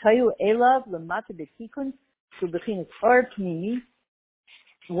hamakifim b'Taihu elav lemata b'tikun to b'chinas or pnimi.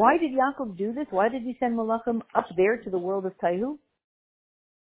 Why did Yaakov do this? Why did he send Malachim up there to the world of Taihu?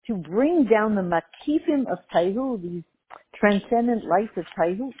 To bring down the makifim of Taihu, these transcendent lights of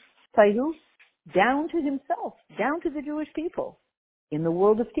Taihu, down to himself, down to the Jewish people in the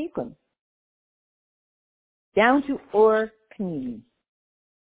world of Tikkun, down to Or Pnimi,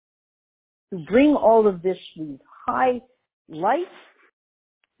 to bring all of this, these high lights,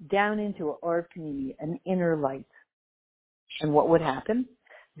 down into Or Pnimi, an inner light. And what would happen?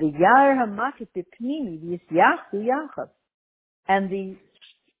 The Yar HaMakif Pnimi, the Yisyachu Yachav, and the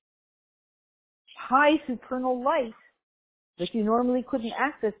high supernal light that you normally couldn't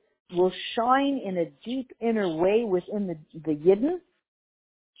access will shine in a deep inner way within the Yidden,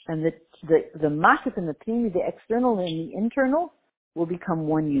 and the Makif and the Pnimi, the external and the internal, will become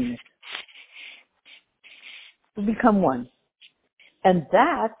one unit. Will become one. And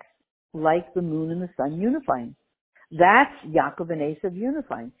that's like the moon and the sun unifying. That's Yaakov and Esav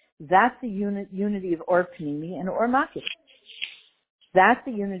unifying. That's the unity of Or Pnimi and Or Makif. That's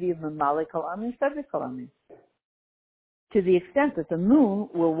the unity of Mamale Kol Amin and Sever Kol Amin. To the extent that the moon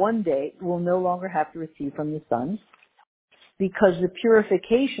will no longer have to receive from the sun, because the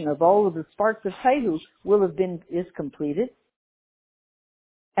purification of all of the sparks of Taihu is completed.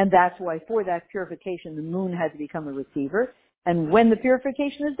 And that's why for that purification, the moon had to become a receiver. And when the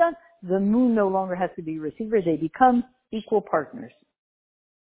purification is done, the moon no longer has to be a receiver. They become equal partners.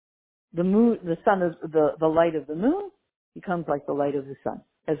 The moon, the sun is the light of the moon becomes like the light of the sun,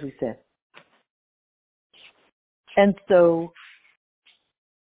 as we said. And so,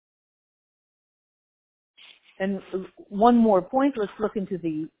 and one more point,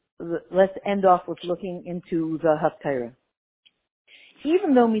 let's end off with looking into the Haftarah.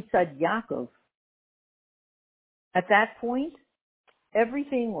 Even though Mitzad Yaakov, at that point,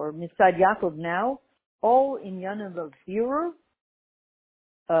 everything, or Mitzad Yaakov now, all in Yanim of Birur,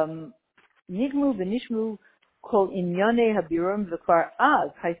 Nigmu v'nishmu kol inyane habirum v'kvar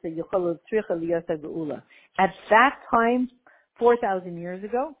az haisa yichol tzricha liyasa geula. At that time, 4,000 years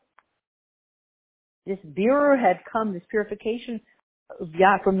ago, this Birur had come, this purification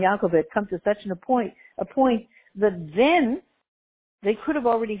from Yaakov had come to such a point that then they could have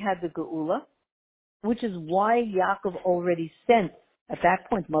already had the geula, which is why Yaakov already sent, at that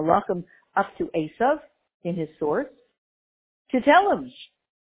point, Malachim up to Esav in his source to tell him,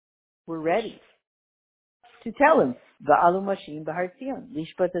 we're ready. To tell him, Va'alu Mashim B'Har Tzion,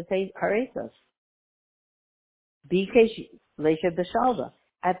 Lishpat Haresas, Bikesh Lesha B'Shalva.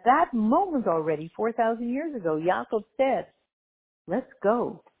 At that moment already, 4,000 years ago, Yaakov said, let's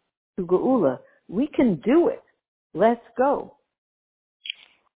go to Geula. We can do it. Let's go.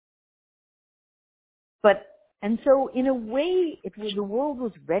 And so in a way, the world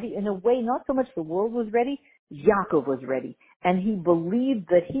was ready. In a way, not so much the world was ready, Yaakov was ready. And he believed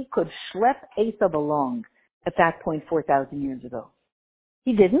that he could schlep Esav along at that point 4,000 years ago.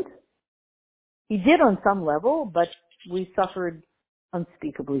 He didn't. He did on some level, but we suffered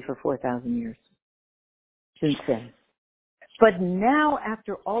unspeakably for 4,000 years since then. But now,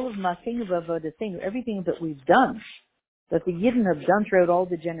 after all of Maseinu V'Avodaseinu, everything that we've done, that the Yidden have done throughout all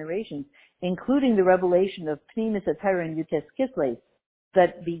the generations, including the revelation of Pnimis Atayra and Yutes Kislev,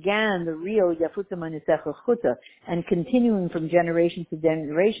 that began the real Yafuta Manisecha Chuta, and continuing from generation to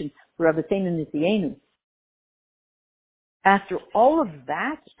generation, Rabbeinu Nisienu. After all of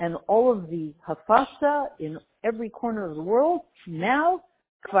that, and all of the Hafasa in every corner of the world, now,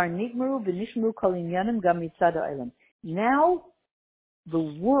 Kvar Nigmaru V'Nishmu Kol Inyanim Gam Mitzad Ha'olam. Now, the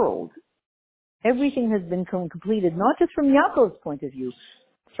world, everything has been completed, not just from Yaakov's point of view,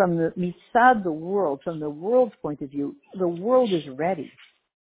 from the Mitzad, the world, from the world's point of view, the world is ready.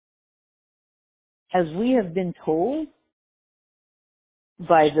 As we have been told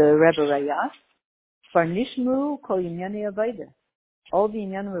by the Rebbe Rayas, Farnishmu Kol Inyane Avaida. All the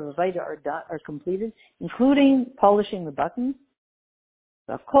Inyanim of Avaida are completed, including polishing the buttons.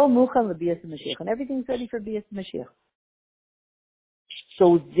 Kol Muchan L'Bias Mashiach, and everything's ready for Bias Mashiach.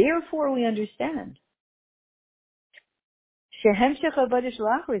 So therefore we understand.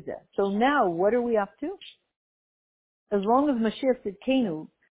 So now what are we up to? As long as Mashiach Tzidkenu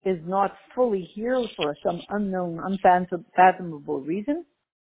is not fully here for some unknown, unfathomable reason,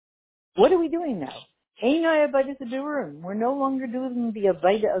 what are we doing now? We're no longer doing the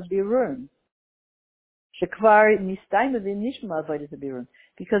Avaida of Birurim.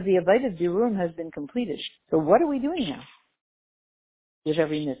 because the Avodah Birurim has been completed. So what are we doing now with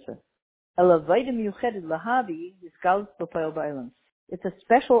every mitzvah? It's a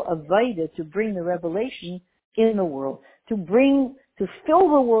special Avodah to bring the revelation in the world, to fill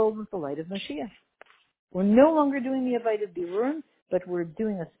the world with the light of Mashiach. We're no longer doing the Avodah Birurim, but we're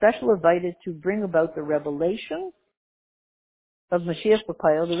doing a special Avodah to bring about the revelation of Mashiach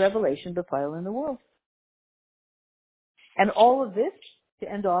B'Payil, the revelation B'Payil in the world. And all of this, to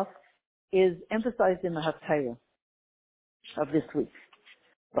end off, is emphasized in the Haftarah of this week.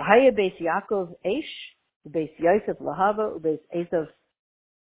 V'haya Beis Yaakov Eish, Beis Yosef Lahava, Beis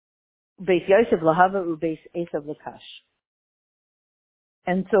Yosef Lahava, Beis Esav Lakash.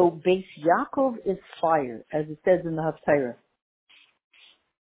 And so Beis Yaakov is fire, as it says in the Haftarah.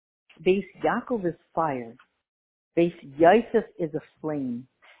 Beis Yaakov is fire. Beis Yosef is a flame.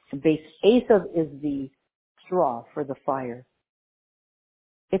 And Beis Esav is the straw for the fire.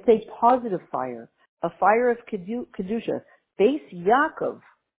 It's a positive fire, a fire of Kedusha. Beis Yaakov,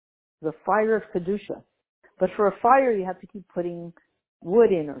 the fire of Kedusha. But for a fire, you have to keep putting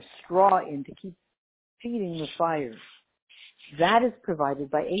wood in or straw in to keep feeding the fire. That is provided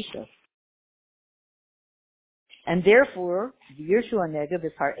by Esav. And therefore, the Yeshua Negev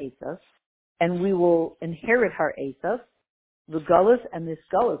is Har Esav, and we will inherit Har Esav, the Gullus and this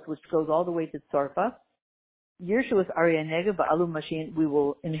Gullus, which goes all the way to Tzarfa. Yeshua is Arya Negev, Ba'alu Mashin, we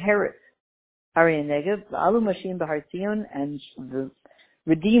will inherit Arya Negev, Ba'alu Mashin, B'Har Tzion, and the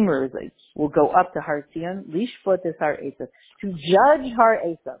Redeemers will go up to Har Tzion, Lishpot is Har Esav, to judge Har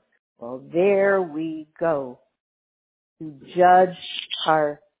Esav. Well, there we go. To judge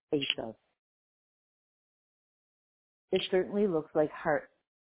Har Esav. It certainly looks like Har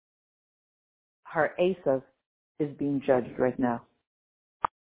Esav is being judged right now.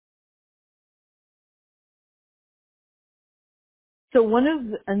 So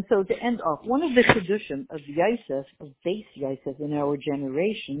to end off, one of the Kedushim of Yosef, of Beis Yosef in our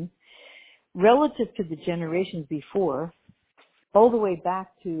generation, relative to the generations before, all the way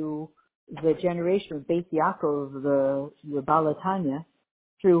back to the generation of Beis Yaakov, the Balatanya,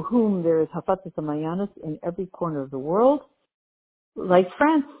 through whom there is Hafatzas Hamayanos in every corner of the world, like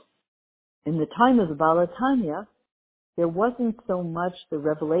France. In the time of the Balatanya, there wasn't so much the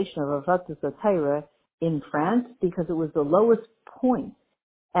revelation of Hafatzas HaTorah in France because it was the lowest point.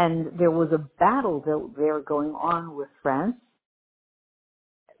 And there was a battle there going on with France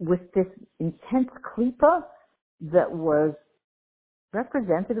with this intense klipa that was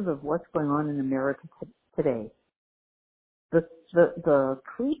representative of what's going on in America today. The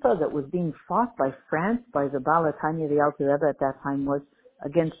klipa that was being fought by France, by the Balatanya, the Alter Rebbe at that time, was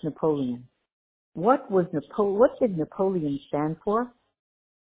against Napoleon. What did Napoleon stand for?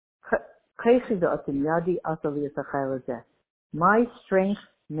 My strength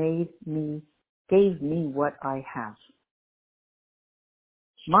gave me what I have.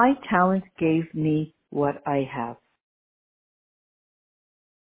 My talent gave me what I have.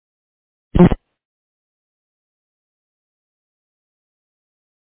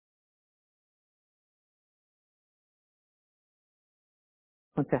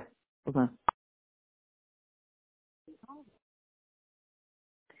 Okay, hold on.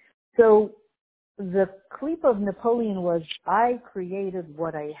 So the clip of Napoleon was, I created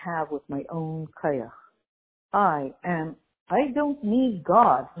what I have with my own kayach. I don't need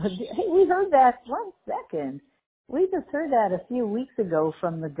God. Hey, we heard that, 1 second. We just heard that a few weeks ago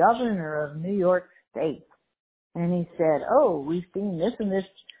from the governor of New York State. And he said, we've seen this and this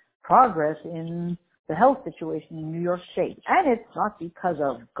progress in the health situation in New York State. And it's not because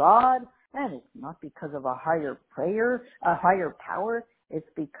of God, and it's not because of a higher power. It's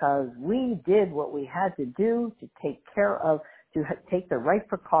because we did what we had to do to take the right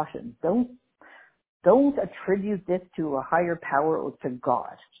precautions. Don't attribute this to a higher power or to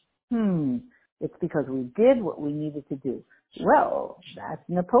God. It's because we did what we needed to do. Well, that's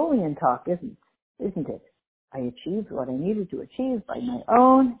Napoleon talk, isn't it? I achieved what I needed to achieve by my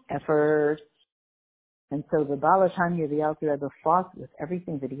own effort. And so the Balatanya, the Alter Rebbe, fought with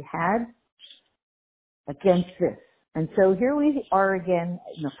everything that he had against this. And so here we are again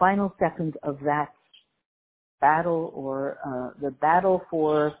in the final seconds of that battle, or the battle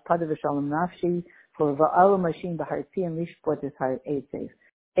for Pada V'Shalom Nafshi, for Va'al Mashin B'Har Tzion Lishpot Es Har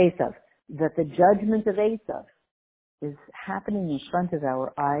Esav, that the judgment of Esav is happening in front of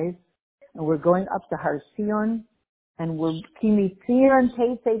our eyes, and we're going up to Har Tzion, and we're Kimi Tzion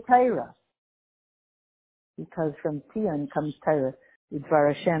Teitei Taira, because from Tzion comes Taira,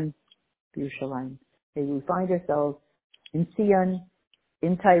 Udvar Hashem B'Yushalayim. We find ourselves in Tzion,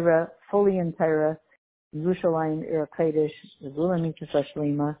 in Taira, fully in Taira, Yerushalayim Ir HaKodesh, Gevula Mitzvah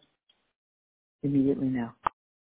Shlema, immediately now.